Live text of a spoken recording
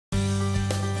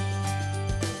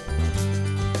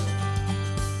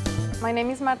My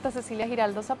name is Marta Cecilia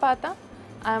Giraldo Zapata.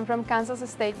 I'm from Kansas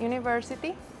State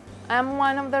University. I'm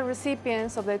one of the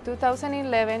recipients of the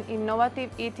 2011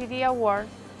 Innovative ETD Award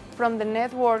from the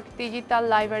Network Digital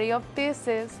Library of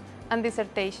Theses and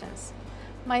Dissertations.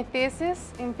 My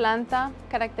thesis in planta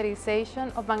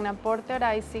characterization of Magnaporthe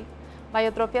oryzae,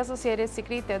 biotrophy-associated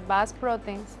secreted bast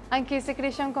proteins, and key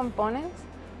secretion components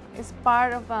is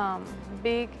part of a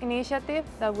big initiative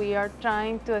that we are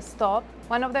trying to stop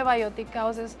one of the biotic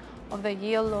causes of the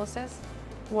yield losses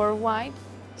worldwide.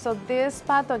 So these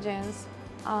pathogens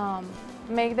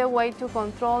make the way to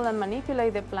control and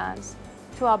manipulate the plants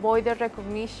to avoid their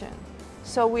recognition.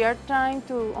 So we are trying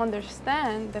to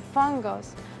understand the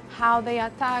fungus, how they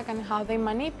attack and how they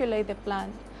manipulate the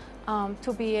plant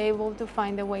to be able to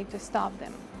find a way to stop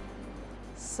them.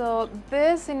 So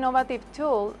this innovative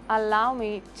tool allowed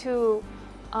me to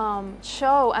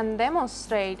show and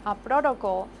demonstrate a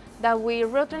protocol that we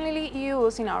routinely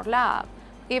use in our lab.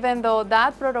 Even though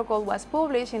that protocol was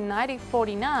published in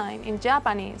 1949 in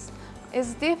Japanese,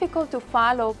 it's difficult to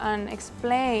follow and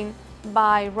explain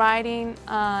by writing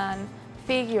and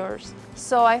figures.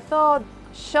 So I thought,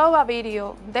 show a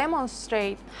video,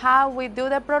 demonstrate how we do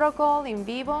the protocol in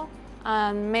vivo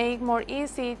and make more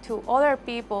easy to other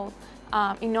people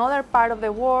in other part of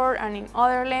the world and in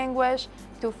other language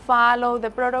to follow the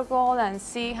protocol and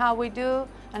see how we do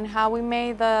and how we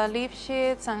made the leaf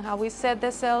sheets and how we set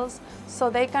the cells so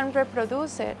they can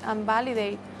reproduce it and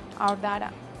validate our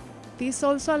data. This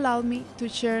also allowed me to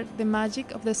share the magic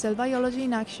of the cell biology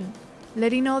in action,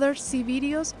 letting others see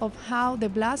videos of how the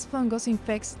blast fungus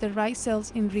infects the right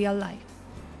cells in real life.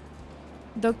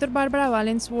 Dr. Barbara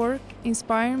Valen's work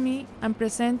inspired me and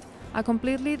present a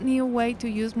completely new way to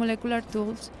use molecular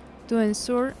tools to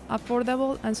ensure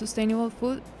affordable and sustainable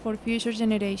food for future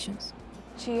generations.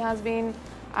 She has been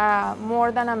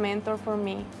more than a mentor for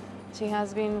me. She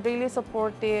has been really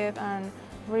supportive and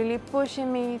really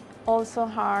pushing me also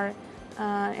hard.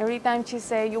 Every time she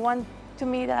says, "You want to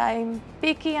meet that I'm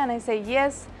picky?" and I say,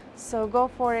 "Yes, so go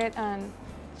for it." And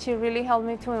she really helped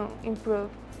me to improve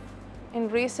in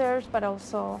research, but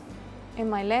also in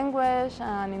my language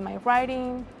and in my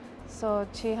writing. So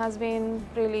she has been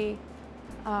really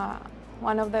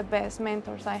one of the best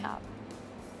mentors I have.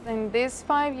 In these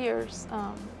 5 years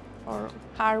for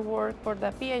hard work for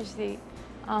the Ph.D.,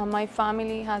 my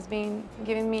family has been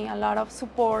giving me a lot of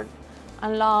support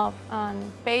and love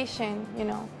and patience.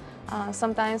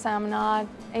 Sometimes I'm not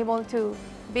able to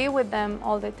be with them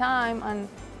all the time and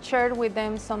share with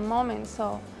them some moments.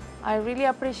 So I really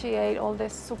appreciate all the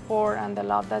support and the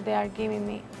love that they are giving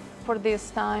me for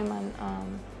this time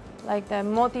and like the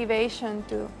motivation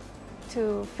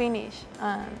to finish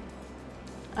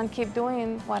and keep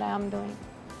doing what I am doing.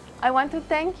 I want to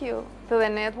thank you to the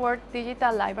Network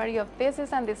Digital Library of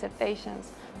Theses and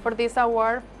Dissertations for this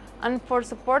award and for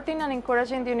supporting and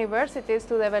encouraging the universities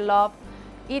to develop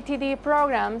ETD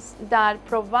programs that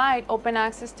provide open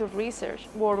access to research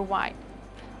worldwide.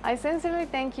 I sincerely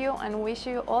thank you and wish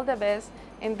you all the best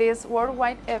in this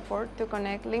worldwide effort to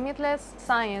connect limitless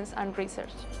science and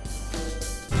research.